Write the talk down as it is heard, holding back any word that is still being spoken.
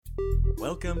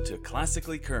Welcome to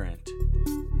Classically Current,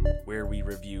 where we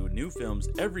review new films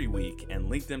every week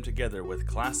and link them together with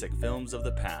classic films of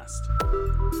the past.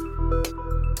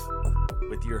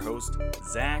 With your host,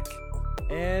 Zach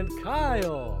and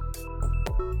Kyle.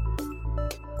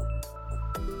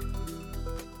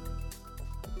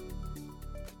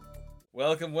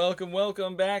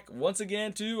 Welcome back once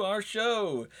again to our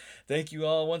show. Thank you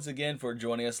all once again for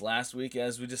joining us last week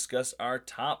as we discuss our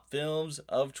top films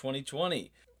of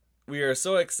 2020. We are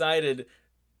so excited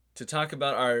to talk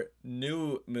about our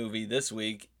new movie this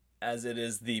week, as it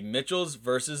is The Mitchells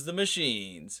vs. the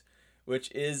Machines,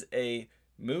 which is a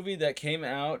movie that came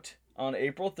out on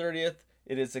April 30th.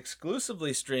 It is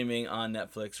exclusively streaming on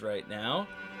Netflix right now.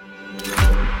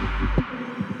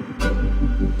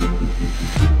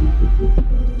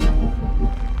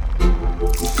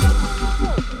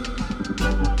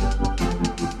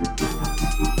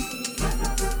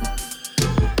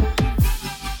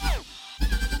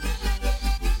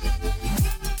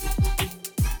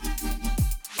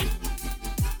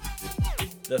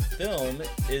 The film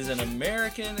is an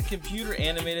American computer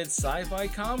animated sci-fi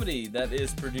comedy that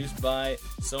is produced by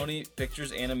Sony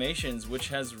Pictures Animations, which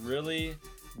has really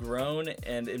grown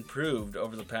and improved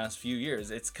over the past few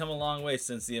years. It's come a long way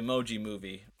since the Emoji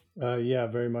Movie. Yeah,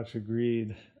 very much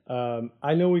agreed.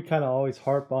 I know we kind of always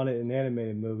harp on it in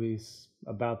animated movies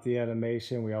about the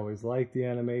animation. We always like the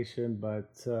animation,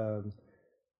 but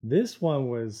this one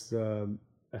was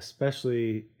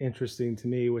especially interesting to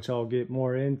me, which I'll get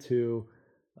more into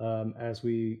as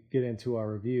we get into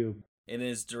our review. It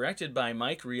is directed by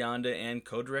Mike Rianda and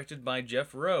co-directed by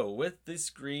Jeff Rowe, with the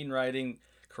screenwriting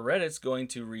credits going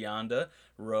to Rianda,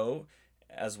 Rowe,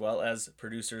 as well as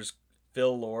producers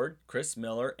Phil Lord, Chris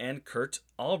Miller, and Kurt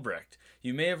Albrecht.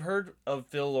 You may have heard of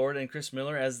Phil Lord and Chris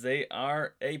Miller, as they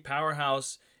are a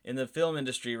powerhouse in the film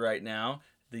industry right now.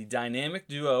 The dynamic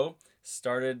duo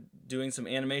started doing some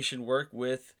animation work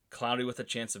with Cloudy with a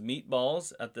Chance of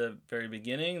Meatballs at the very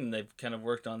beginning, and they've kind of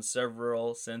worked on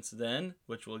several since then,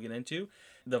 which we'll get into.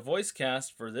 The voice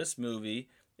cast for this movie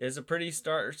is a pretty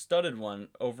star-studded one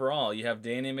overall. You have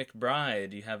Danny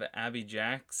McBride, you have Abby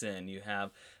Jackson, you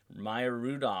have Maya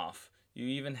Rudolph, you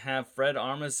even have Fred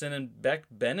Armisen and Beck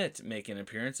Bennett make an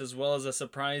appearance, as well as a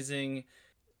surprising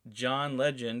John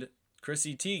Legend,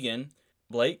 Chrissy Teigen,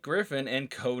 Blake Griffin,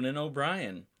 and Conan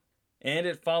O'Brien. And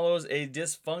it follows a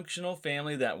dysfunctional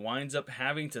family that winds up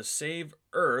having to save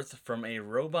Earth from a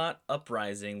robot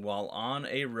uprising while on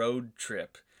a road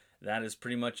trip. That is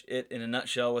pretty much it in a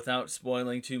nutshell without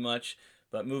spoiling too much.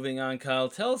 But moving on, Kyle,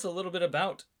 tell us a little bit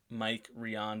about Mike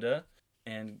Rianda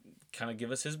and kind of give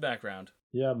us his background.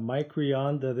 Yeah, Mike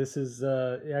Rianda, this is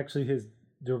actually his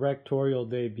directorial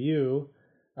debut.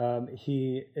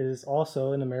 He is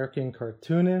also an American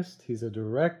cartoonist. He's a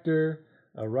director,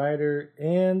 a writer,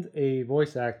 and a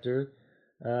voice actor,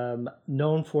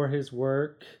 known for his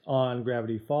work on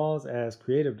Gravity Falls as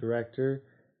creative director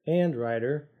and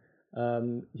writer.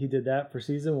 He did that for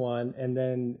season 1, and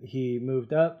then he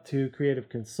moved up to creative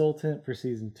consultant for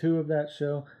season 2 of that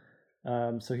show.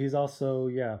 So he's also,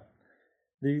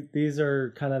 these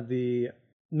are kind of the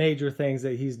major things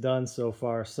that he's done so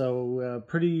far. So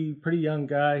pretty young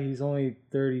guy. He's only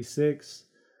 36,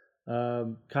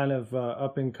 kind of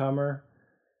up and comer.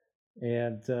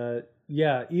 And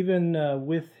even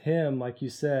with him, like you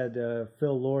said,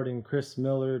 Phil Lord and Chris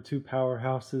Miller, two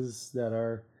powerhouses that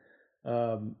are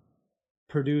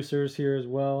producers here as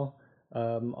well.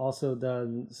 Also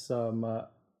done some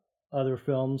other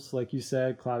films, like you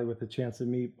said, Cloudy with a Chance of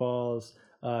Meatballs,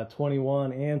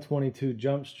 21 and 22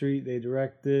 Jump Street. They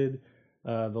directed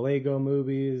the Lego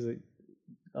movies,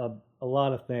 a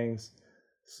lot of things.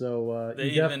 So they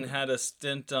even had a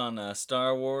stint on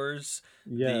Star Wars,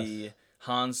 yes, the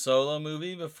Han Solo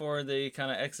movie, before they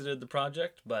kind of exited the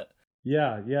project. But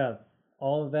yeah,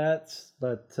 all of that.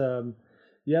 But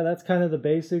that's kind of the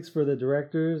basics for the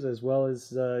directors, as well as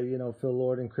Phil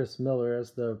Lord and Chris Miller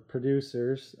as the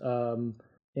producers.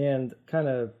 And kind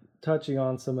of touching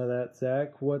on some of that,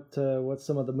 Zach, what's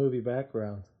some of the movie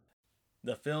background?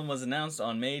 The film was announced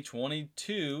on May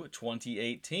 22,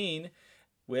 2018,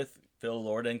 with Phil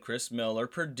Lord and Chris Miller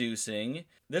producing.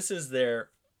 This is their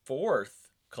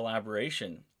 4th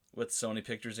collaboration with Sony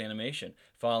Pictures Animation,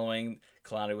 following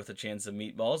Cloudy with a Chance of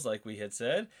Meatballs, like we had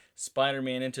said,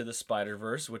 Spider-Man Into the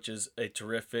Spider-Verse, which is a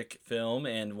terrific film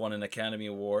and won an Academy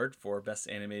Award for Best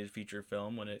Animated Feature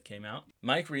Film when it came out.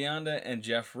 Mike Rianda and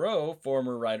Jeff Rowe,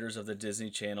 former writers of the Disney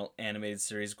Channel animated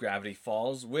series Gravity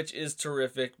Falls, which is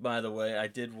terrific, by the way. I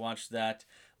did watch that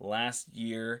last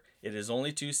year. It is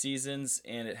only 2 seasons,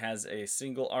 and it has a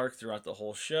single arc throughout the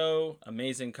whole show.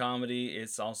 Amazing comedy.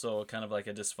 It's also kind of like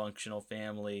a dysfunctional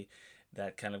family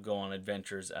that kind of go on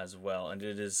adventures as well. And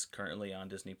it is currently on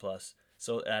Disney Plus.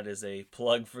 So that is a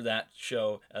plug for that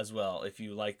show as well. If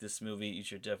you like this movie, you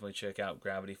should definitely check out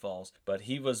Gravity Falls. But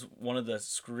he was one of the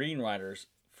screenwriters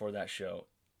for that show.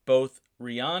 Both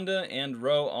Rianda and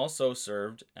Rowe also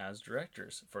served as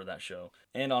directors for that show.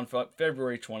 And on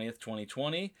February 20th,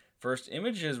 2020, first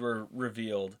images were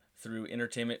revealed through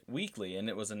Entertainment Weekly, and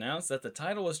it was announced that the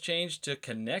title was changed to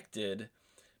Connected,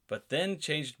 but then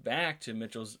changed back to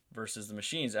Mitchells vs. the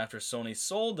Machines after Sony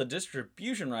sold the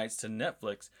distribution rights to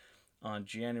Netflix on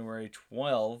January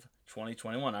 12,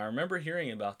 2021. I remember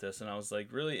hearing about this, and I was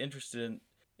like really interested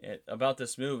about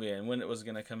this movie and when it was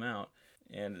going to come out.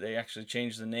 And they actually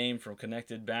changed the name from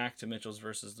Connected back to Mitchells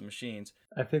vs. the Machines.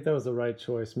 I think that was the right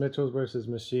choice. Mitchells vs.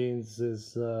 Machines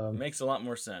is makes a lot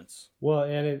more sense. Well,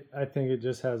 and I think it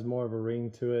just has more of a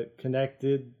ring to it.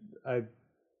 Connected,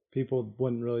 people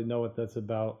wouldn't really know what that's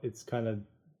about. It's kind of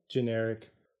generic.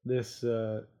 This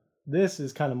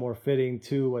is kind of more fitting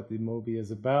to what the movie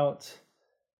is about,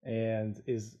 and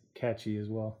is catchy as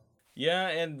well. Yeah,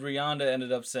 and Rianda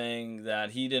ended up saying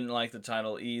that he didn't like the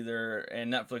title either,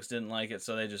 and Netflix didn't like it,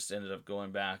 so they just ended up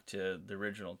going back to the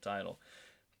original title,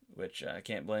 which I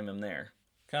can't blame him there.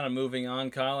 Kind of moving on,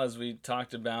 Kyle, as we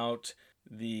talked about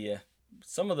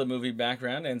some of the movie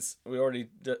background, and we already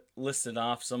listed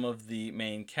off some of the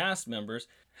main cast members.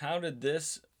 How did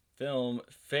this film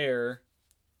fare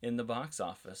in the box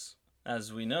office?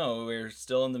 As we know, we're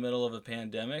still in the middle of a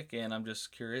pandemic, and I'm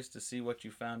just curious to see what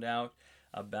you found out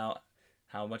about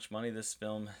how much money this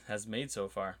film has made so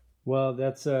far. Well,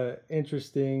 that's an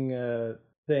interesting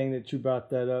thing that you brought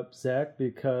that up, Zach,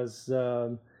 because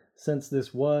since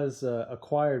this was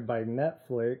acquired by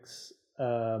Netflix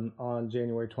on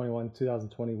January 21,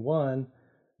 2021,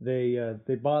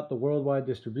 they bought the worldwide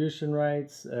distribution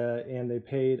rights and they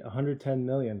paid $110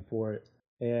 million for it.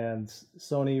 And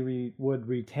Sony would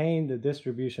retain the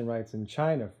distribution rights in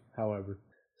China, however.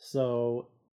 So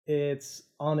it's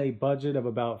on a budget of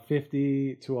about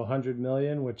 50 to 100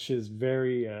 million, which is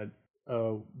very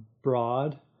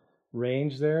broad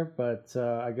range there. But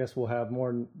I guess we'll have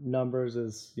more numbers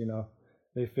as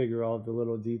they figure all the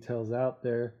little details out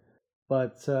there.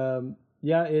 But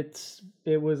yeah,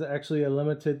 it was actually a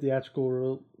limited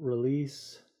theatrical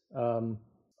release a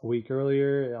week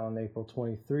earlier on April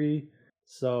 23.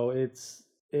 So it's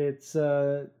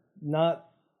not.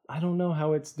 I don't know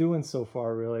how it's doing so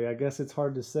far, really. I guess it's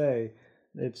hard to say.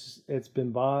 It's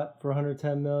been bought for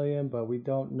 110 million, but we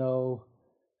don't know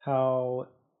how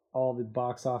all the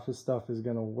box office stuff is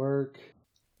going to work.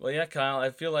 Well, yeah, Kyle,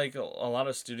 I feel like a lot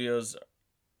of studios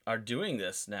are doing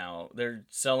this now. They're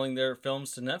selling their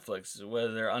films to Netflix,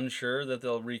 whether they're unsure that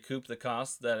they'll recoup the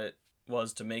cost that it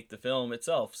was to make the film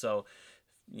itself. So,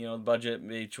 the budget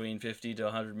between 50 to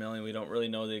 100 million. We don't really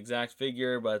know the exact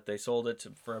figure, but they sold it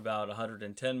for about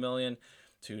 110 million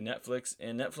to Netflix,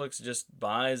 and Netflix just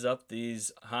buys up these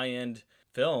high-end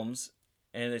films,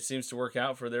 and it seems to work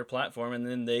out for their platform, and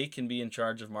then they can be in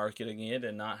charge of marketing it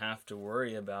and not have to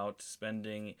worry about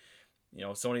spending.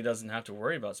 Sony doesn't have to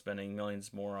worry about spending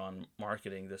millions more on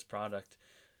marketing this product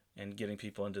and getting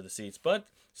people into the seats. But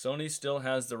Sony still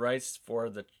has the rights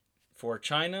for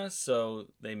China, so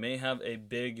they may have a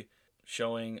big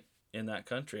showing in that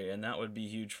country, and that would be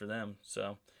huge for them.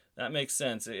 So that makes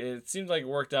sense. It seems like it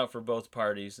worked out for both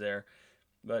parties there.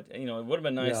 But, it would have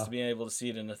been nice to be able to see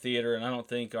it in a theater, and I don't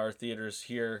think our theaters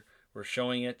here were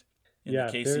showing it in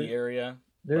the KC area.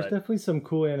 There's definitely some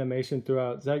cool animation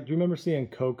throughout. Zach, do you remember seeing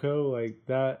Coco? Like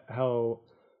that, how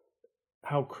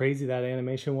crazy that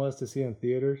animation was to see in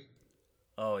theaters?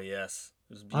 Oh, yes.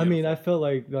 I mean, I felt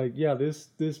like yeah,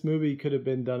 this movie could have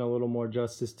been done a little more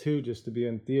justice too, just to be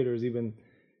in theaters, even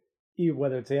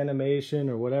whether it's animation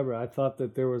or whatever. I thought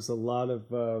that there was a lot of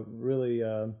really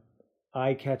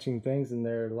eye-catching things in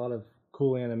there, a lot of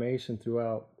cool animation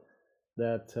throughout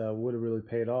that would have really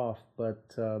paid off. But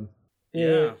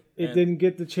it didn't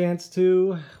get the chance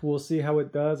to. We'll see how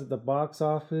it does at the box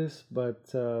office.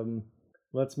 But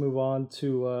let's move on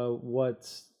to what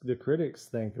the critics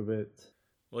think of it.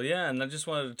 Well, yeah, and I just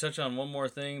wanted to touch on one more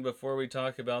thing before we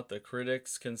talk about the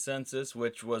critics' consensus,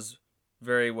 which was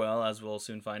very well, as we'll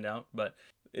soon find out. But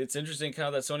it's interesting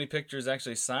how that Sony Pictures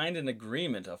actually signed an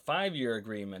agreement, a 5-year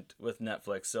agreement with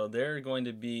Netflix. So they're going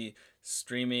to be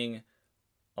streaming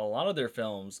a lot of their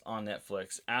films on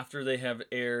Netflix after they have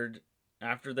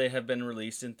been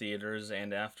released in theaters,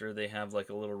 and after they have like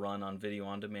a little run on video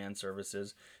on demand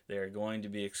services. They are going to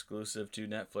be exclusive to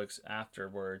Netflix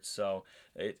afterwards. So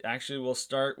it actually will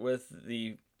start with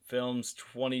the film's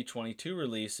 2022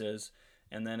 releases,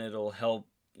 and then it'll help,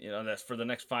 that's for the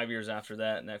next 5 years after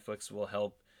that. Netflix will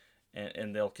help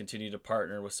and they'll continue to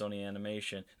partner with Sony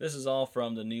Animation. This is all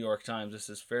from the New York Times. This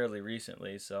is fairly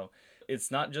recently, so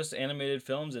it's not just animated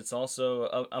films. It's also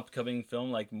an upcoming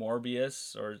film like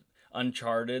Morbius or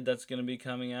Uncharted that's going to be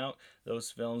coming out.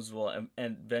 Those films will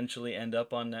eventually end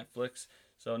up on Netflix.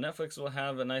 So Netflix will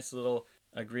have a nice little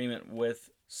agreement with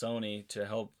Sony to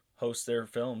help host their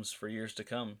films for years to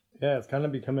come. Yeah, it's kind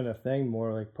of becoming a thing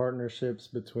more, like partnerships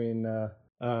between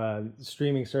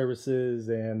streaming services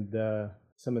and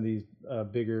some of these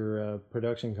bigger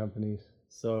production companies.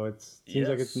 So it seems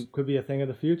like it could be a thing of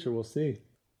the future. We'll see.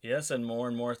 Yes, and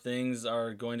more things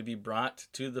are going to be brought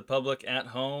to the public at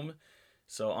home.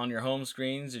 So on your home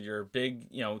screens, your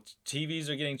big, TVs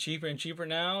are getting cheaper and cheaper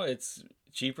now. It's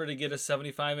cheaper to get a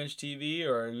 75-inch TV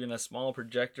or even a small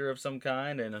projector of some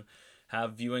kind and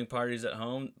have viewing parties at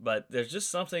home. But there's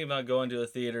just something about going to a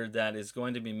theater that is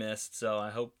going to be missed. So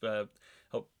I hope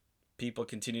people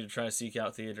continue to try to seek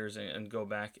out theaters and go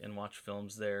back and watch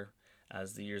films there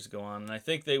as the years go on. And I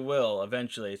think they will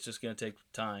eventually. It's just going to take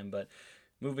time. But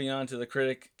moving on to the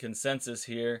critic consensus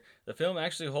here, the film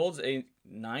actually holds a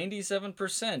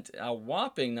 97%, a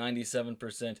whopping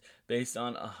 97% based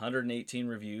on 118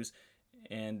 reviews.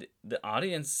 And the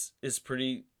audience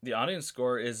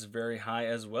score is very high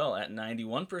as well at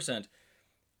 91%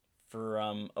 for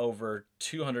over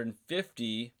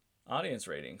 250 audience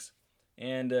ratings.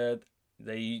 And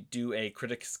they do a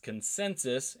critics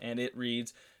consensus, and it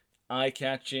reads,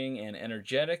 eye-catching and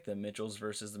energetic, The Mitchells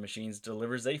vs. the Machines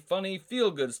delivers a funny,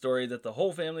 feel-good story that the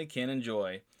whole family can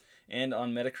enjoy. And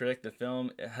on Metacritic, the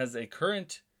film has a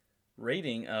current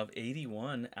rating of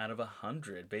 81 out of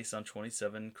 100 based on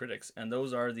 27 critics. And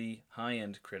those are the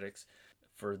high-end critics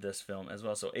for this film as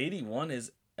well. So 81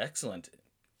 is excellent,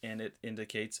 and it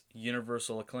indicates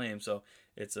universal acclaim. So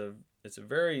it's a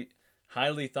very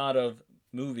highly thought of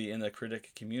movie in the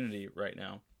critic community right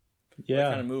now. Yeah.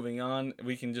 Kind of moving on,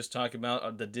 we can just talk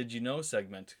about the Did You Know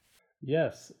segment.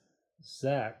 Yes.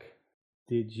 Zach,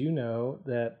 did you know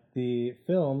that the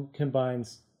film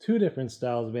combines two different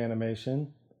styles of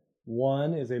animation?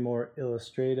 One is a more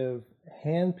illustrative,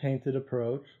 hand-painted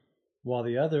approach, while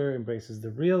the other embraces the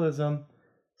realism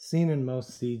seen in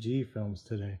most CG films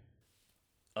today.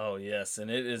 Oh, yes, and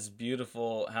it is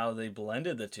beautiful how they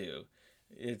blended the two.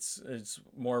 It's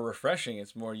more refreshing.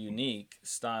 It's more unique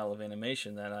style of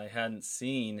animation that I hadn't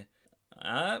seen.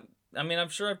 I mean, I'm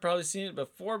sure I've probably seen it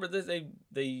before, but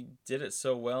they did it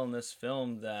so well in this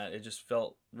film that it just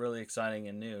felt really exciting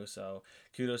and new. So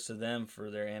kudos to them for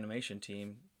their animation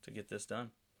team to get this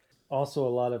done. Also, a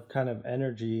lot of kind of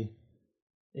energy,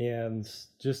 and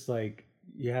just like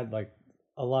you had like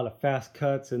a lot of fast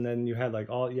cuts, and then you had like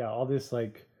all this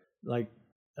like.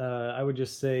 I would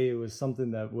just say it was something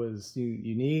that was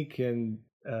unique and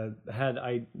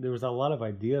there was a lot of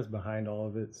ideas behind all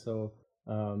of it. So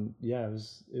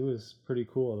it was pretty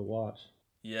cool to watch.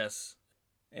 Yes.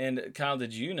 And Kyle,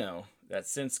 did you know that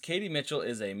since Katie Mitchell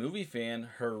is a movie fan,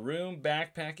 her room,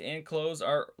 backpack, and clothes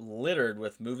are littered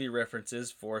with movie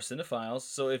references for cinephiles?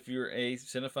 So if you're a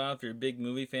cinephile, if you're a big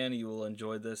movie fan, you will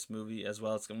enjoy this movie as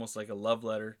well. It's almost like a love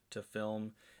letter to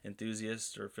film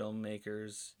enthusiasts or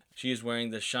filmmakers. She is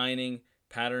wearing the Shining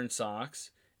pattern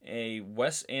socks, a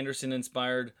Wes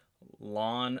Anderson-inspired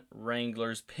Lawn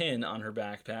Wrangler's pin on her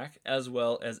backpack, as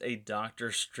well as a Doctor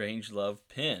Strangelove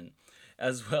pin,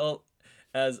 as well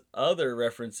as other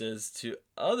references to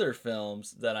other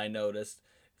films that I noticed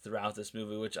throughout this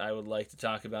movie, which I would like to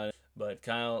talk about. But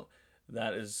Kyle,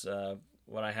 that is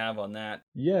what I have on that.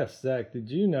 Yes, Zach,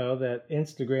 did you know that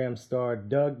Instagram star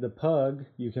Doug the Pug,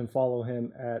 you can follow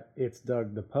him at It's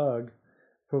Doug the Pug,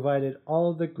 provided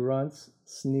all of the grunts,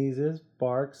 sneezes,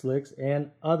 barks, licks, and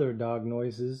other dog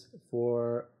noises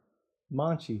for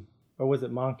Monchi. Or was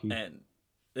it Monkey? And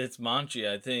it's Monchi,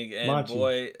 I think. And Monchi.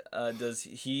 Boy,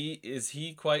 is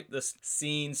he quite the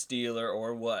scene stealer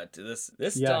or what?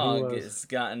 This dog has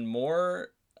gotten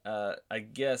more, I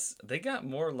guess, they got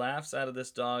more laughs out of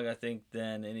this dog, I think,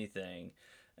 than anything.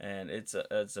 And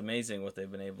it's amazing what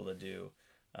they've been able to do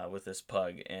with this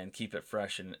pug and keep it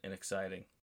fresh and exciting.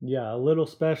 Yeah, a little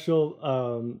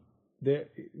special.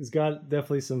 It's got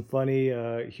definitely some funny,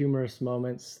 humorous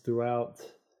moments throughout.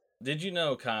 Did you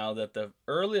know, Kyle, that the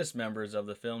earliest members of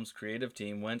the film's creative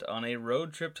team went on a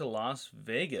road trip to Las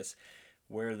Vegas,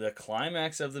 where the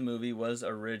climax of the movie was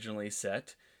originally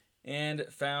set, and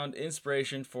found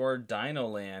inspiration for Dino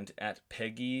Land at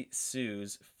Peggy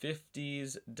Sue's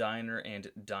 50s Diner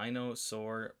and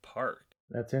Dinosaur Park?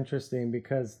 That's interesting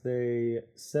because they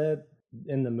said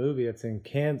in the movie it's in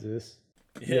Kansas.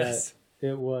 Yes.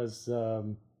 It was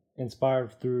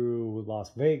inspired through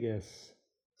Las Vegas.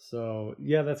 So,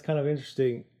 yeah, that's kind of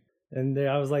interesting. And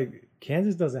I was like,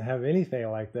 Kansas doesn't have anything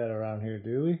like that around here,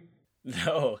 do we?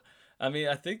 No, I mean,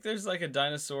 I think there's like a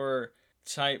dinosaur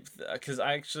type, because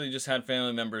I actually just had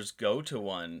family members go to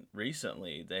one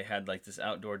recently. They had like this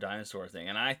outdoor dinosaur thing,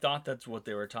 and I thought that's what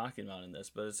they were talking about in this,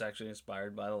 but it's actually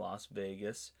inspired by Las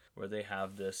Vegas, where they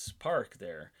have this park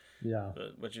there, Yeah.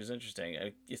 which is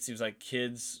interesting. It seems like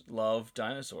kids love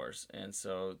dinosaurs, and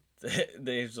so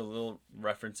there's a little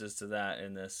references to that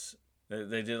in this.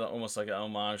 They did almost like an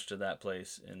homage to that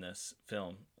place in this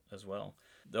film as well.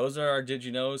 Those are our Did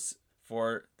You Knows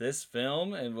for this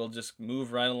film, and we'll just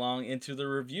move right along into the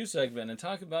review segment and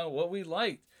talk about what we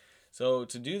liked. So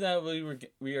to do that,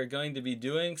 we are going to be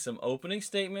doing some opening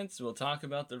statements. We'll talk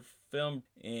about the film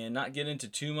and not get into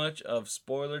too much of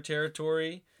spoiler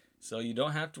territory, so you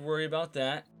don't have to worry about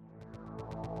that.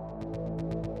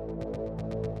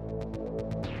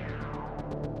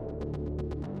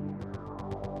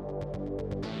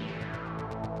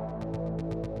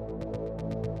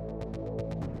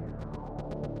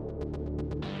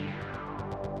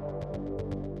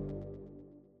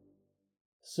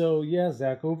 So yeah,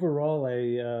 Zach. Overall,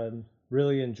 I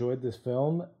really enjoyed this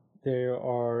film. There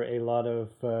are a lot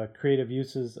of creative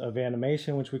uses of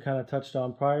animation, which we kind of touched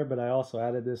on prior, but I also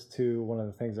added this to one of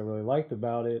the things I really liked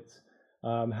about it.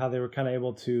 How they were kind of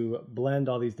able to blend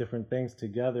all these different things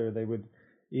together. They would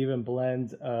even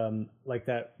blend like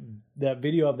that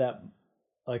video of that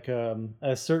like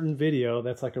a certain video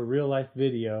that's like a real life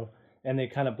video, and they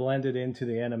kind of blend it into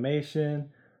the animation,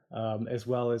 as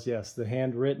well as yes, the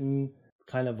handwritten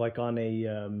kind of like on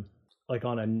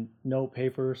a note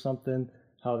paper or something.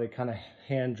 How they kind of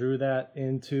hand drew that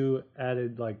into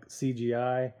added like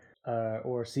CGI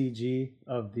or CG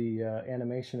of the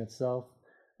animation itself.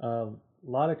 A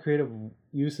lot of creative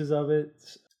uses of it.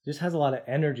 Just has a lot of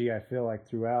energy. I feel like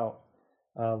throughout.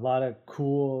 A lot of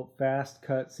cool fast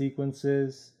cut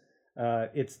sequences.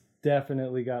 It's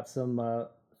definitely got some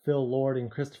Phil Lord and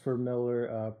Christopher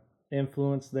Miller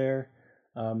influence there,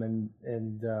 and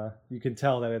you can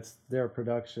tell that it's their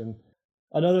production.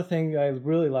 Another thing I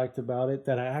really liked about it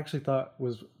that I actually thought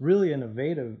was really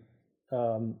innovative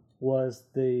was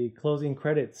the closing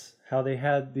credits. How they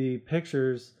had the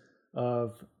pictures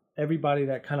of everybody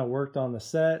that kind of worked on the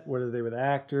set, whether they were the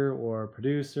actor or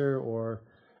producer or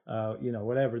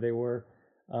whatever they were.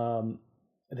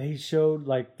 They showed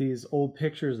like these old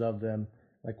pictures of them,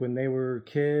 like when they were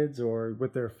kids or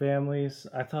with their families.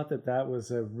 I thought that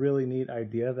was a really neat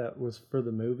idea that was for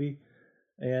the movie,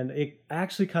 and it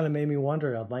actually kind of made me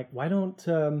wonder. I'm like, why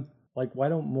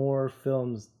don't more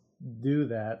films do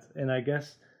that? And I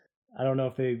guess I don't know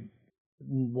if they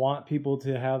want people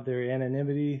to have their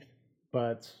anonymity,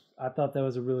 but I thought that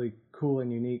was a really cool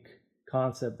and unique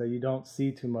concept that you don't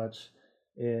see too much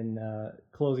in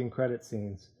closing credit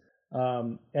scenes.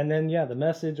 And then, yeah, the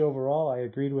message overall, I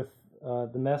agreed with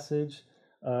the message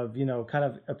of, kind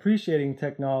of appreciating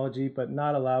technology, but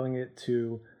not allowing it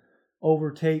to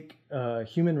overtake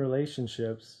human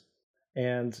relationships,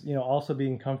 and, also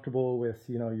being comfortable with,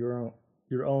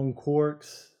 your own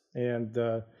quirks, and,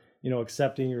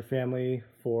 accepting your family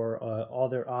for all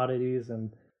their oddities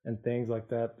and things like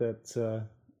that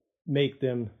make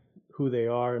them who they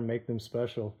are and make them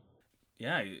special.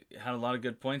 Yeah, you had a lot of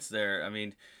good points there. I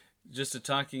mean, just to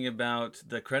talking about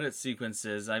the credit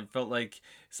sequences, I felt like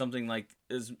something like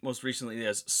as most recently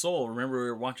as Soul. Remember, we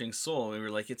were watching Soul. And we were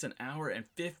like, it's an hour and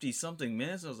 50 something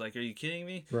minutes. I was like, are you kidding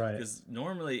me? Right. Because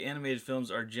normally animated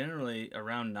films are generally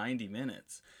around 90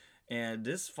 minutes. And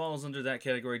this falls under that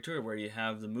category too, where you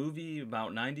have the movie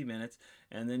about 90 minutes,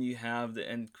 and then you have the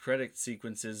end credit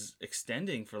sequences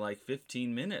extending for like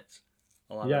 15 minutes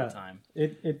a lot of the time.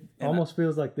 It almost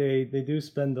feels like they do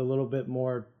spend a little bit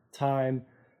more time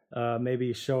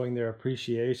maybe showing their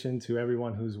appreciation to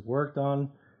everyone who's worked on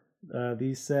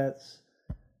these sets,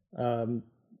 and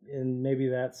maybe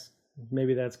that's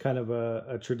kind of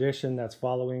a tradition that's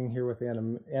following here with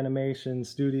animation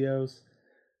studios.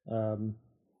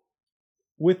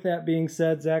 With that being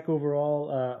said, Zach,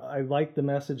 overall, I like the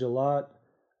message a lot.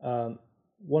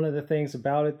 One of the things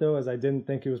about it, though, is I didn't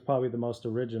think it was probably the most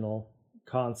original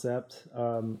concept.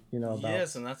 About...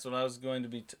 Yes, and that's what I was going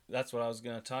to that's what I was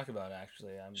going to talk about.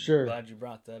 Actually, I'm glad you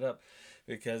brought that up,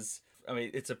 because I mean,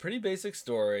 it's a pretty basic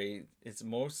story. It's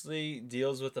mostly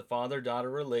deals with the father-daughter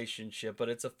relationship, but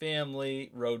it's a family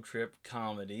road trip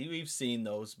comedy. We've seen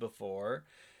those before.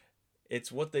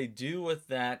 It's what they do with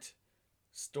that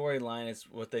storyline. It's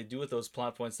what they do with those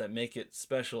plot points that make it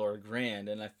special or grand.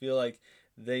 And I feel like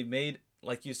they made,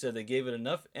 like you said, they gave it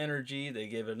enough energy, they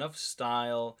gave it enough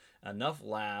style, enough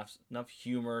laughs, enough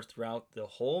humor throughout the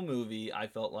whole movie. I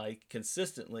felt like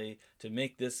consistently to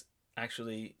make this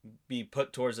actually be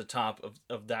put towards the top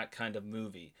of that kind of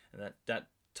movie, that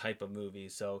type of movie.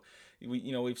 So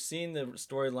we've seen the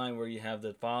storyline where you have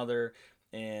the father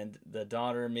and the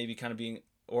daughter maybe kind of being,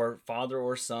 or father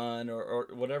or son or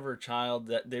whatever child,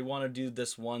 that they want to do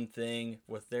this one thing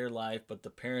with their life, but the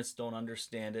parents don't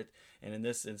understand it. And in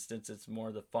this instance, it's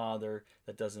more the father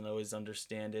that doesn't always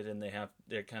understand it, and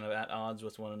they're kind of at odds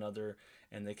with one another,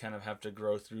 and they kind of have to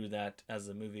grow through that as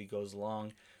the movie goes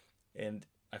along. And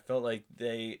I felt like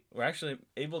they were actually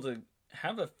able to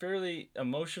have a fairly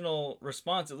emotional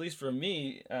response, at least for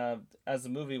me, as the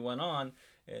movie went on.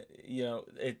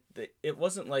 It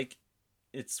wasn't like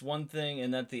it's one thing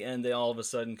and at the end they all of a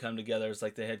sudden come together. It's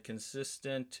like they had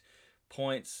consistent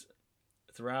points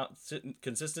throughout,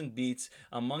 consistent beats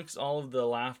amongst all of the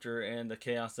laughter and the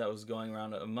chaos that was going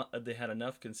around. They had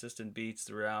enough consistent beats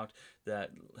throughout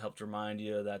that helped remind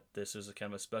you that this is a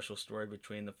kind of a special story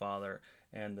between the father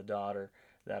and the daughter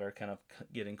that are kind of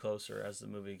getting closer as the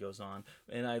movie goes on.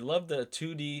 And I love the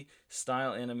 2D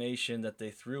style animation that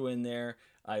they threw in there.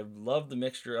 I love the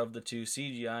mixture of the two,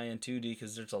 CGI and 2D,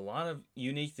 because there's a lot of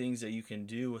unique things that you can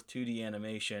do with 2D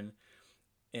animation,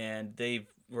 and they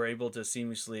were able to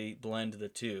seamlessly blend the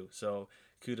two. So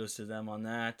kudos to them on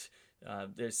that.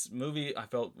 This movie I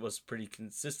felt was pretty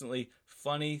consistently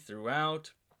funny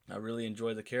throughout. I really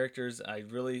enjoyed the characters. I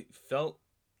really felt,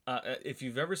 if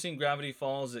you've ever seen Gravity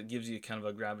Falls, it gives you kind of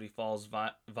a Gravity Falls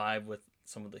vibe with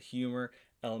some of the humor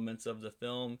elements of the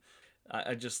film.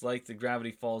 I just like the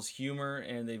Gravity Falls humor,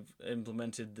 and they've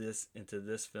implemented this into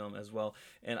this film as well.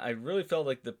 And I really felt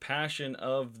like the passion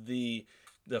of the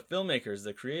filmmakers,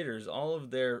 the creators, all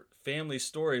of their family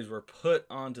stories were put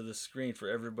onto the screen for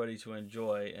everybody to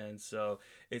enjoy. And so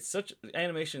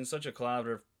animation is such a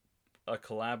collaborative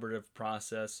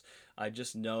process. I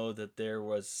just know that there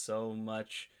was so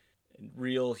much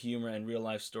real humor and real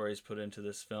life stories put into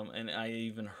this film. And I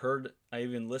even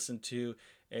listened to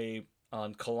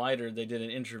on Collider, they did an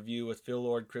interview with Phil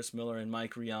Lord, Chris Miller, and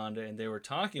Mike Rianda, and they were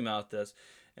talking about this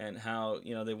and how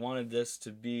they wanted this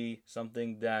to be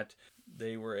something that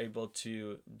they were able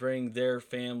to bring their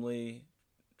family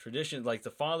tradition. Like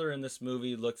the father in this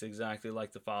movie looks exactly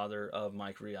like the father of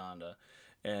Mike Rianda,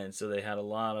 and so they had a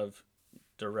lot of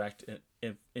direct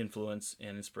influence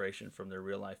and inspiration from their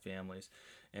real life families.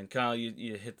 And Kyle,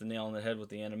 you hit the nail on the head with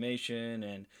the animation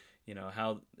and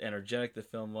how energetic the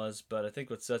film was. But I think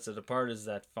what sets it apart is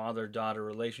that father-daughter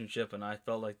relationship, and I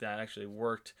felt like that actually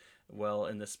worked well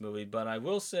in this movie. But I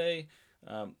will say,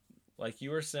 like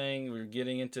you were saying, we were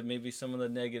getting into maybe some of the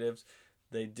negatives.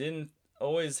 They didn't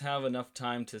always have enough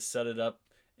time to set it up,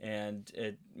 and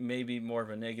it may be more of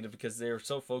a negative because they were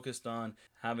so focused on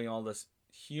having all this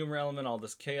humor element, all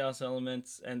this chaos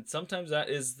elements, and sometimes that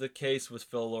is the case with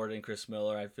Phil Lord and Chris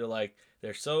Miller. I feel like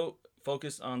they're so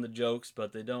focused on the jokes,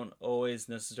 but they don't always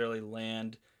necessarily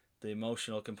land the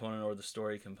emotional component or the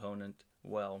story component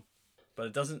well. But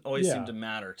it doesn't always seem to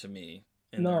matter to me.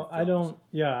 No, I don't.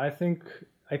 Yeah, I think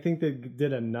they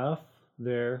did enough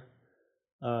there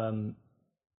to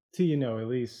at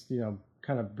least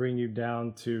kind of bring you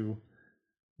down to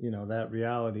that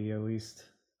reality, at least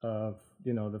of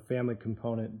the family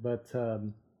component. But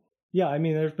yeah, I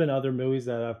mean, there's been other movies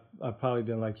that I've probably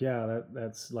been like, yeah,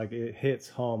 that's like, it hits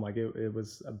home, like it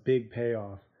was a big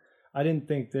payoff. I didn't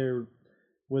think there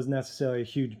was necessarily a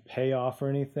huge payoff or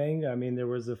anything. I mean, there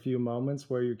was a few moments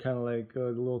where you're kind of like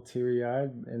a little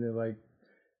teary-eyed, and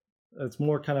it's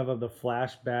more kind of the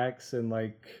flashbacks and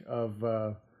like of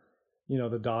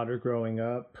the daughter growing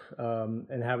up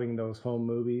and having those home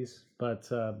movies. But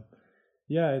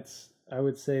yeah, I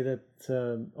would say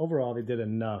that overall they did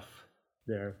enough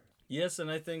there. Yes,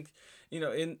 and I think,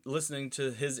 in listening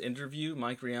to his interview,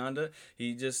 Mike Rianda,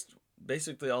 he just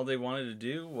basically all they wanted to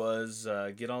do was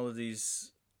get all of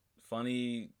these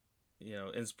funny,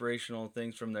 inspirational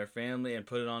things from their family and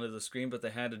put it onto the screen, but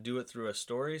they had to do it through a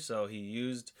story. So he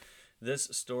used this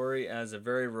story as a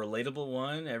very relatable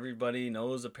one. Everybody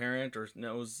knows a parent or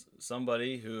knows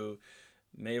somebody who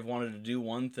may have wanted to do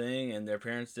one thing and their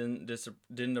parents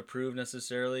didn't approve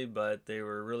necessarily, but they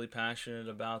were really passionate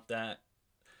about that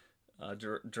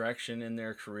direction in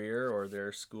their career or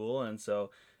their school. And so,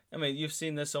 I mean, you've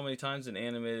seen this so many times in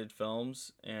animated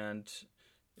films, and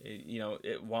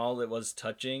while it was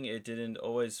touching, it didn't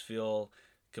always feel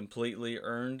completely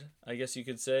earned, I guess you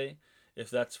could say,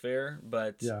 if that's fair.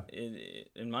 But yeah,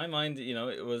 in my mind,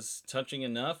 it was touching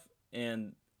enough,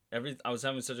 and I was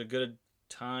having such a good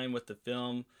time with the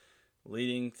film,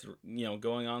 leading through,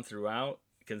 going on throughout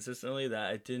consistently,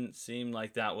 that it didn't seem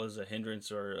like that was a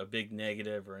hindrance or a big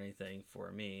negative or anything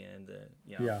for me. And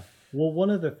yeah, well, one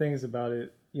of the things about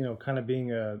it, kind of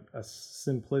being a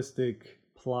simplistic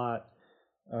plot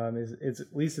is it's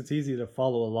at least it's easy to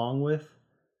follow along with.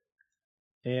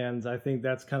 And I think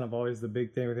that's kind of always the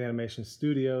big thing with animation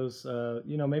studios.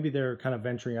 Maybe they're kind of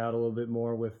venturing out a little bit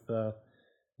more with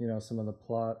some of the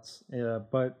plots. Yeah,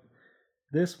 but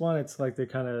this one, it's like they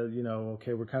kind of,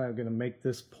 okay, we're kind of going to make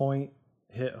this point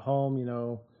hit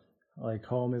home, like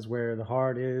home is where the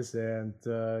heart is, and,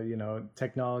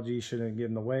 technology shouldn't get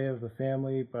in the way of the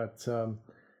family. But,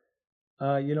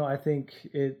 I think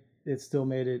it still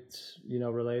made it,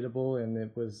 relatable, and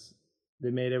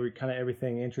they made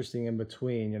everything interesting in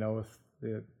between,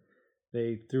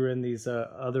 they threw in these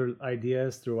other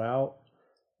ideas throughout,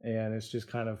 and it's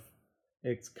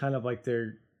kind of like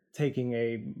they're taking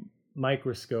a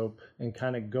microscope and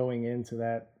kind of going into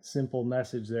that simple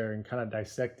message there and kind of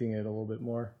dissecting it a little bit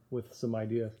more with some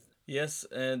ideas. Yes,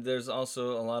 and there's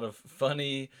also a lot of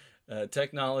funny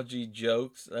technology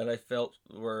jokes that I felt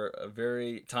were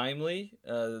very timely.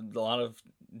 A lot of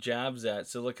jabs at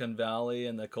Silicon Valley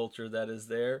and the culture that is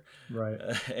there. Right.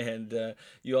 And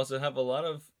you also have a lot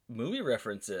of movie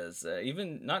references,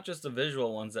 even not just the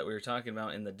visual ones that we were talking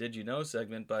about in the Did You Know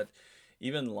segment, but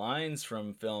even lines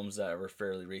from films that were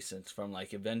fairly recent, from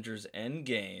like Avengers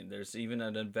Endgame. There's even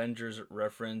an Avengers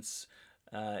reference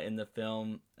in the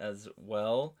film as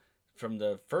well from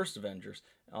the first Avengers.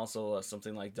 Also,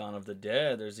 something like Dawn of the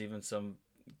Dead. There's even some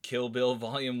Kill Bill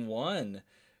Volume 1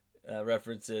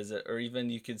 references, or even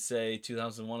you could say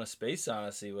 2001: A Space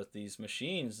Odyssey with these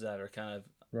machines that are kind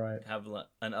of have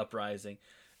an uprising.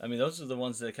 I mean, those are the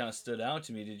ones that kind of stood out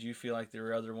to me. Did you feel like there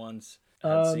were other ones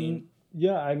I'd seen?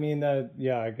 Yeah, I mean,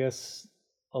 I guess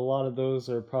a lot of those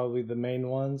are probably the main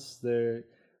ones. There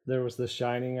was The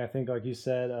Shining, I think, like you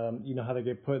said. You know how they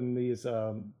get put in these,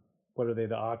 what are they,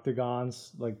 the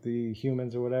octagons, like the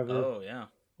humans or whatever? Oh, yeah.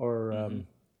 Or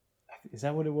is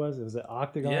that what it was? It was an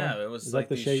octagon? Yeah, it was is like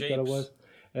that the these shape shapes. that it was?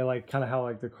 And like kind of how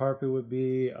like the carpet would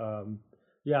be.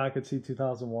 Yeah, I could see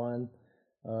 2001.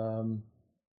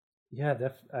 Yeah,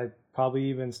 I probably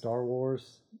even Star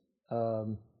Wars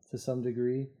to some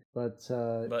degree. But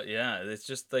yeah, it's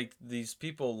just like these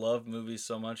people love movies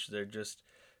so much, they're just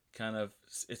kind of,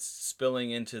 it's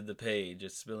spilling into the page,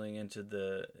 it's spilling into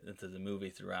the movie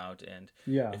throughout. And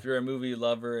yeah, if you're a movie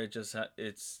lover,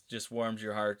 it's just warms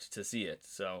your heart to see it.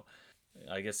 So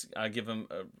I guess I give them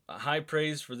a high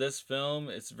praise for this film.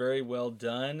 It's very well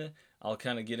done. I'll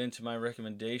kind of get into my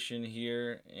recommendation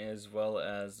here as well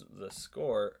as the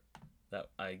score that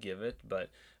I give it. But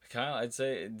Kyle, I'd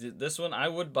say this one I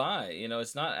would buy.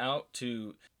 It's not out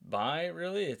to buy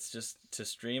really. It's just to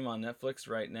stream on Netflix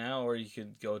right now, or you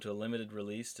could go to a limited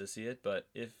release to see it. But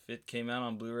if it came out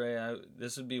on Blu-ray,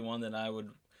 this would be one that I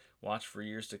would watch for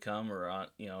years to come, or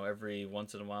every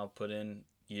once in a while put in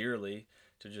yearly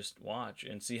to just watch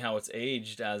and see how it's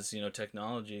aged as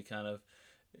technology kind of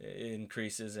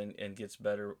increases and gets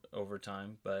better over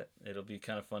time. But it'll be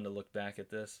kind of fun to look back at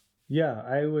this. Yeah,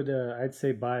 I would. I'd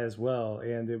say buy as well,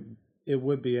 and it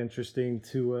would be interesting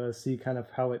to see kind of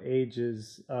how it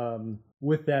ages.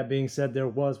 With that being said, there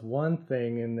was one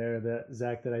thing in there that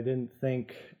Zach that I didn't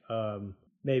think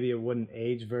maybe it wouldn't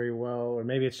age very well, or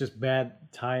maybe it's just bad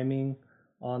timing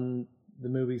on the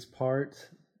movie's part.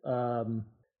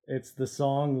 It's the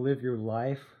song "Live Your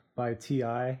Life" by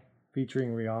T.I.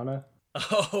 featuring Rihanna.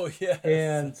 Oh yeah,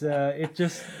 and it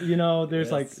just there's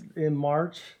yes. like in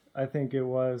March. I think it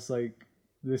was like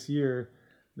this year,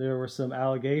 there were some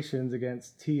allegations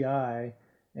against T.I.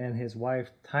 and his wife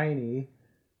Tiny,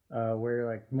 where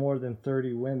like more than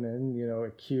 30 women,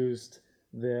 accused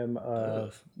them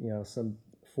of, some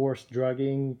forced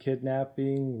drugging,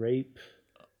 kidnapping, rape,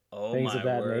 things of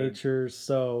that nature.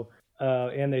 So,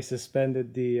 and they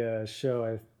suspended the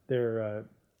show, their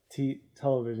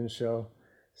television show.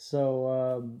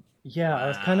 So, yeah, wow. I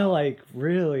was kind of like,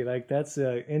 really, like that's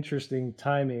interesting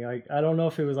timing. Like, I don't know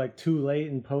if it was like too late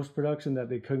in post-production that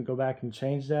they couldn't go back and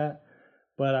change that,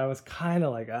 but I was kind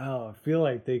of like, oh, I feel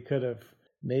like they could have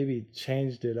maybe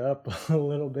changed it up a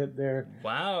little bit there.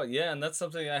 Wow, yeah, and that's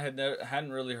something I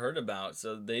hadn't really heard about.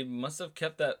 So they must have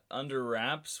kept that under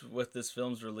wraps with this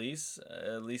film's release,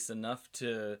 at least enough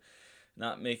to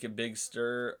not make a big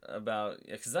stir about,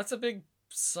 because that's a big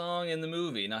song in the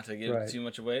movie. Not to give too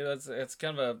much away, it's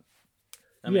kind of a,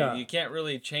 I mean, you can't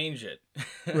really change it.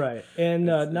 Right. And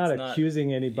not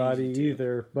accusing anybody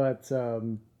either, but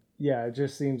yeah, it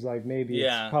just seems like maybe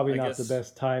it's probably not the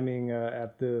best timing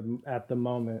at the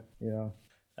moment,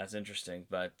 That's interesting,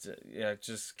 but yeah,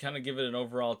 just kind of give it an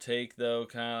overall take though.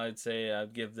 I'd say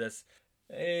I'd give this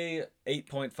a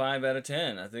 8.5 out of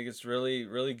 10. I think it's really,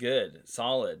 really good,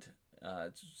 solid.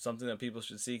 It's something that people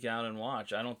should seek out and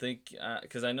watch. I don't think,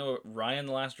 because I know Raya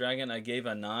the Last Dragon, I gave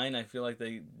a 9. I feel like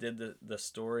they did the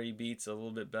story beats a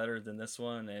little bit better than this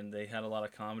one, and they had a lot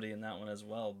of comedy in that one as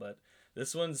well. But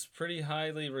this one's pretty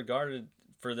highly regarded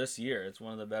for this year. It's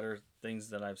one of the better things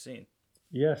that I've seen.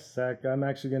 Yes, Zach, I'm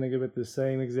actually going to give it the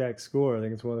same exact score. I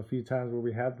think it's one of the few times where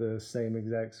we have the same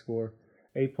exact score.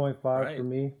 8.5 for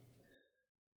me.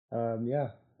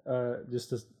 Yeah,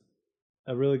 just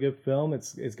a really good film.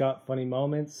 It's got funny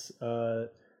moments.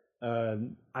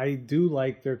 I do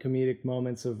like their comedic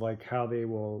moments of like how they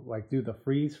will like do the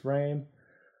freeze frame.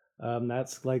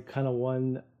 That's like kind of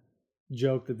one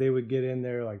joke that they would get in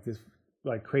there, like this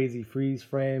like crazy freeze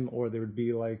frame, or there would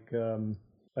be like kind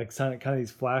of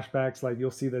these flashbacks. Like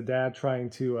you'll see the dad trying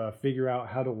to figure out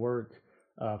how to work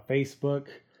Facebook,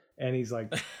 and he's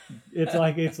like, it's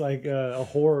like a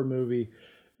horror movie,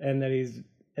 and then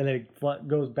it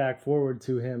goes back forward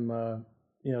to him,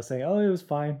 saying, "Oh, it was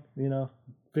fine,"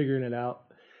 figuring it out.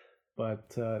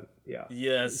 But yeah,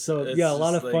 yes. So yeah, a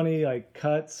lot of funny like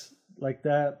cuts like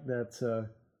that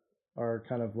are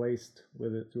kind of laced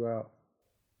with it throughout.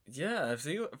 Yeah, I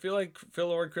feel like Phil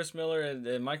Lord, Chris Miller,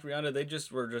 and Mike Rianda, they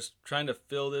were just trying to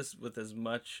fill this with as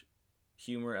much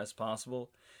humor as possible.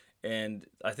 And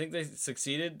I think they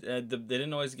succeeded. They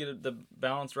didn't always get the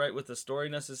balance right with the story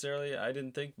necessarily, I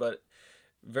didn't think, but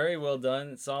very well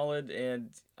done, solid,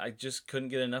 and I just couldn't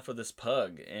get enough of this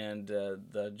pug. And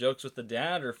the jokes with the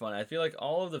dad are fun. I feel like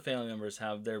all of the family members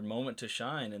have their moment to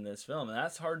shine in this film, and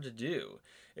that's hard to do.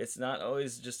 It's not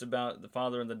always just about the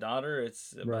father and the daughter.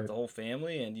 It's about the whole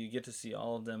family, and you get to see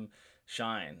all of them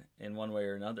shine in one way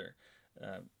or another.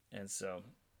 And so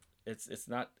it's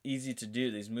not easy to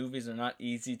do. These movies are not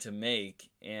easy to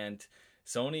make, and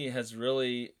Sony has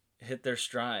really hit their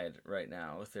stride right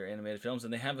now with their animated films,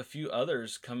 and they have a few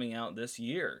others coming out this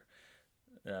year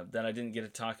that I didn't get to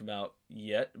talk about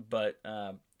yet. But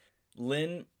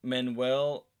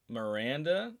Lin-Manuel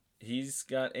Miranda, he's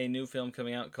got a new film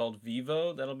coming out called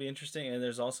Vivo. That'll be interesting. And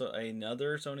there's also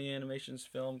another Sony Animations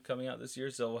film coming out this year.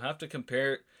 So we'll have to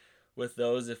compare it with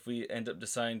those if we end up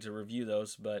deciding to review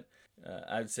those. But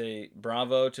I'd say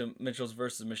bravo to Mitchell's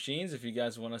vs. Machines. If you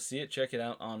guys want to see it, check it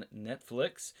out on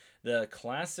Netflix. The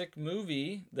classic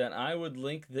movie that I would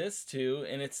link this to,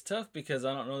 and it's tough because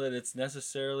I don't know that it's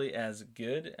necessarily as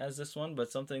good as this one,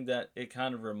 but something that it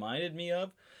kind of reminded me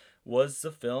of was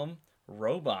the film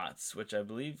Robots, which I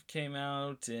believe came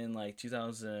out in like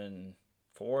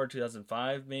 2004,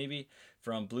 2005 maybe,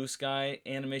 from Blue Sky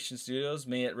Animation Studios.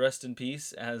 May it rest in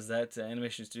peace, as that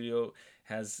animation studio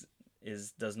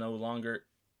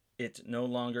no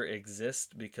longer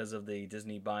exist because of the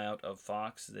Disney buyout of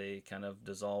Fox. They kind of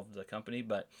dissolved the company,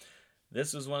 but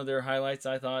this was one of their highlights,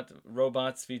 I thought.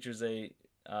 Robots features a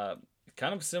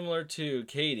kind of similar to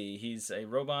Katie. He's a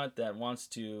robot that wants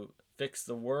to fix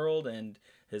the world, and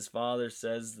his father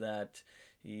says that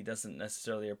he doesn't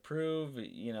necessarily approve.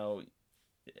 You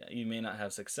may not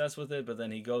have success with it, but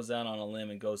then he goes out on a limb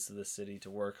and goes to the city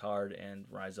to work hard and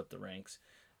rise up the ranks.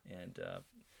 And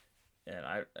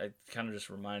I kind of just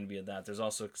remind me of that. There's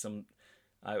also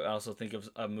I also think of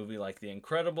a movie like The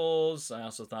Incredibles. I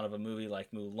also thought of a movie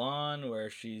like Mulan, where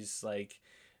she's like,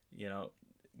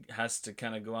 has to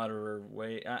kind of go out of her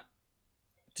way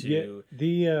to.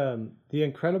 Yeah,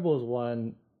 the Incredibles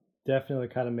one definitely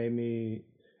kind of made me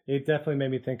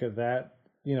think of that,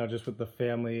 just with the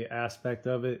family aspect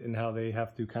of it and how they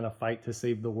have to kind of fight to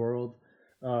save the world.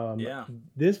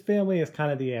 This family is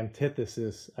kind of the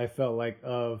antithesis, I felt like,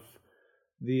 of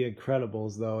the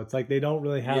Incredibles, though. It's like they don't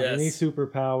really have any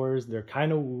superpowers. They're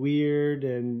kind of weird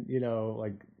and,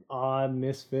 like odd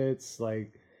misfits,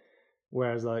 like,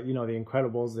 whereas, the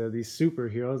Incredibles, they're these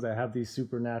superheroes that have these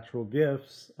supernatural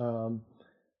gifts.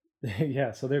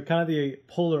 Yeah, so they're kind of the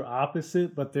polar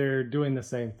opposite, but they're doing the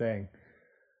same thing.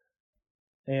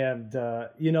 And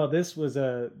this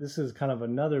is kind of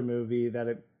another movie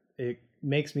that it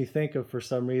makes me think of for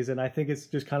some reason. I think it's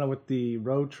just kind of with the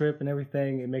road trip and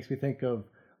everything. It makes me think of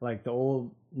like the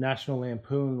old National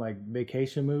Lampoon like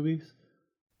vacation movies.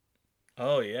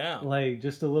 Oh yeah, like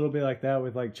just a little bit like that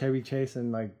with like Chevy Chase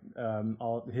and like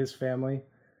all his family.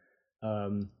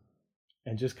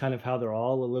 And just kind of how they're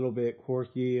all a little bit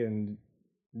quirky and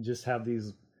just have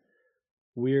these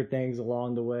weird things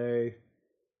along the way.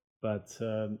 But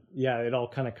yeah, it all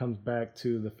kind of comes back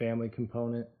to the family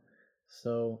component.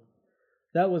 So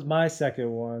that was my second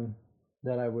one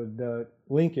that I would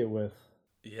link it with.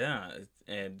 Yeah,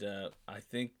 and I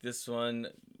think this one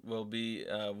will be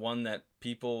one that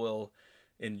people will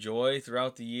enjoy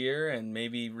throughout the year and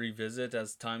maybe revisit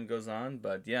as time goes on.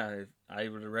 But yeah, I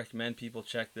would recommend people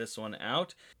check this one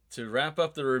out. To wrap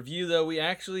up the review, though, we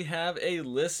actually have a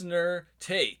listener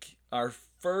take. Our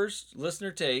first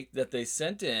listener take that they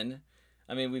sent in.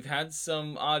 I mean, we've had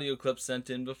some audio clips sent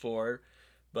in before,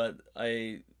 but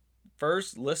a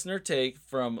first listener take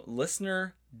from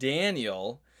listener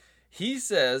Daniel. He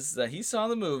says that he saw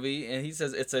the movie, and he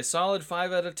says it's a solid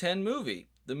 5 out of 10 movie.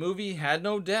 The movie had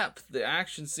no depth. The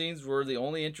action scenes were the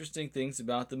only interesting things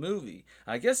about the movie.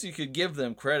 I guess you could give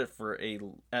them credit for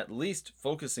at least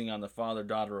focusing on the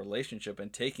father-daughter relationship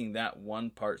and taking that one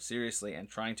part seriously and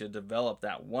trying to develop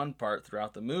that one part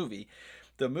throughout the movie.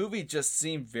 The movie just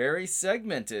seemed very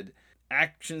segmented.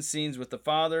 Action scenes with the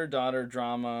father-daughter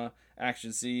drama,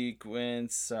 action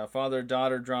sequence,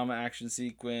 father-daughter drama, action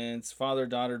sequence,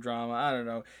 father-daughter drama, I don't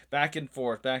know, back and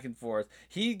forth.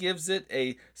 He gives it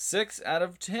a 6 out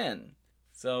of 10.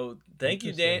 So thank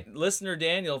you, listener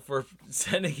Daniel, for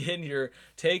sending in your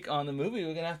take on the movie.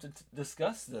 We're going to have to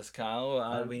discuss this, Kyle.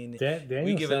 I mean, we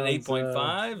give it an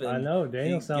 8.5. I know,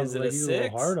 Daniel sounds like you were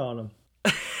hard on him.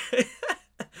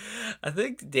 I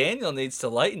think Daniel needs to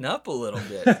lighten up a little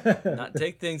bit, not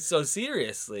take things so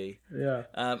seriously. Yeah.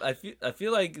 I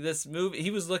feel like this movie, he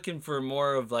was looking for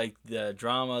more of like the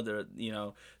drama,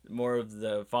 more of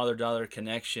the father-daughter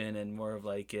connection, and more of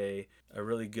like a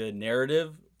really good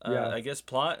narrative, I guess,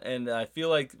 plot. And I feel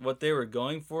like what they were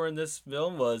going for in this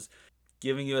film was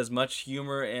giving you as much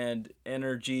humor and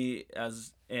energy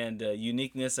and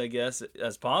uniqueness, I guess,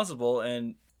 as possible.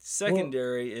 And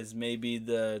secondary is maybe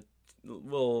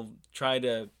we'll try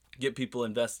to get people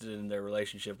invested in their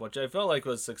relationship, which I felt like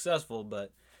was successful,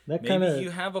 but maybe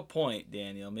you have a point,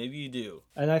 Daniel. Maybe you do.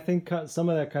 And I think some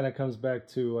of that kind of comes back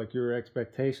to like your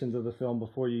expectations of the film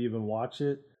before you even watch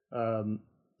it.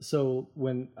 So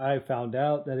when I found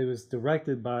out that it was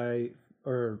directed by,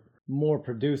 or more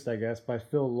produced, I guess, by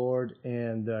Phil Lord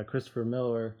and Christopher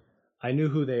Miller, I knew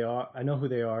who they are. I know who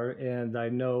they are, and I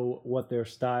know what their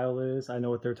style is. I know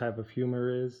what their type of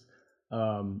humor is.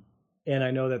 And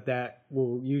I know that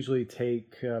will usually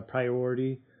take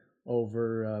priority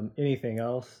over anything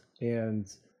else. And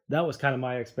that was kind of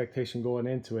my expectation going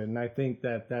into it. And I think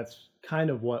that that's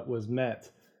kind of what was met.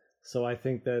 So I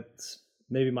think that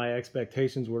maybe my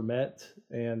expectations were met.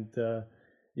 And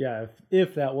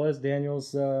if that was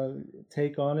Daniel's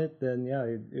take on it, then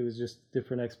it was just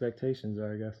different expectations,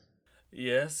 I guess.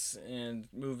 Yes, and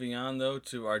moving on, though,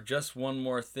 to our Just One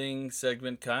More Thing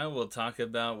segment, Kyle, we'll talk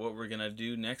about what we're going to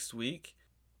do next week.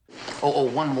 Oh,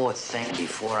 one more thing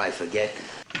before I forget.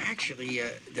 Actually,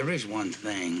 there is one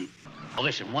thing. Oh,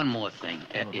 listen, one more thing.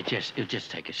 It'll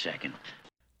just take a second.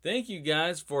 Thank you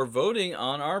guys for voting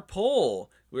on our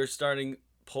poll. We're starting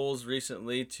polls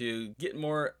recently to get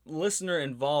more listener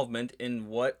involvement in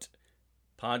what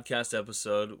podcast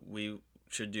episode we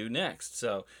should do next.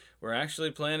 So we're actually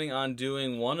planning on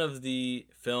doing one of the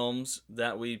films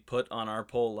that we put on our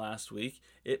poll last week.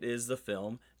 It is the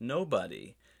film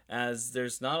Nobody. As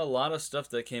there's not a lot of stuff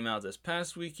that came out this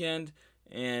past weekend,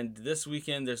 and this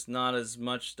weekend there's not as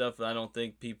much stuff that I don't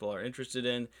think people are interested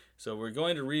in. So we're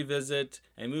going to revisit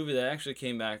a movie that actually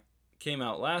came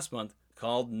out last month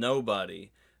called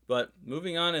Nobody. But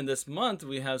moving on, in this month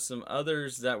we have some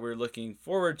others that we're looking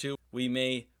forward to. We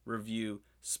may review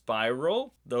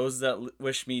Spiral, Those That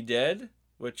Wish Me Dead,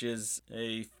 which is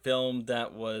a film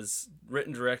that was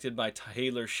written and directed by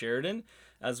Taylor Sheridan,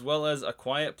 as well as A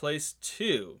Quiet Place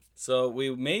 2. So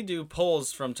we may do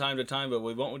polls from time to time, but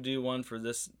we won't do one for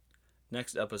this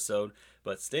next episode.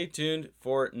 But stay tuned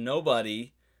for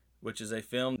Nobody, which is a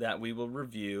film that we will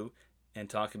review and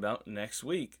talk about next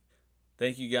week.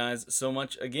 Thank you guys so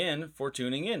much again for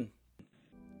tuning in.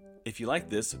 If you like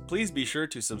this, please be sure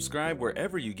to subscribe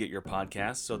wherever you get your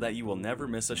podcasts so that you will never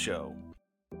miss a show.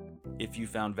 If you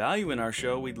found value in our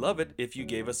show, we'd love it if you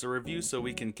gave us a review so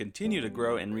we can continue to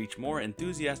grow and reach more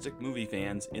enthusiastic movie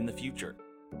fans in the future.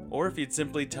 Or if you'd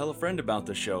simply tell a friend about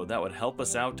the show, that would help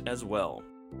us out as well.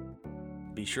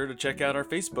 Be sure to check out our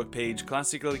Facebook page,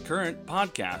 Classically Current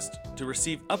Podcast, to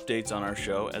receive updates on our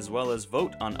show as well as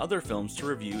vote on other films to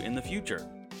review in the future.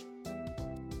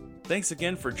 Thanks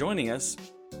again for joining us.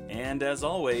 And as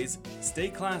always, stay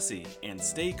classy and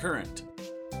stay current.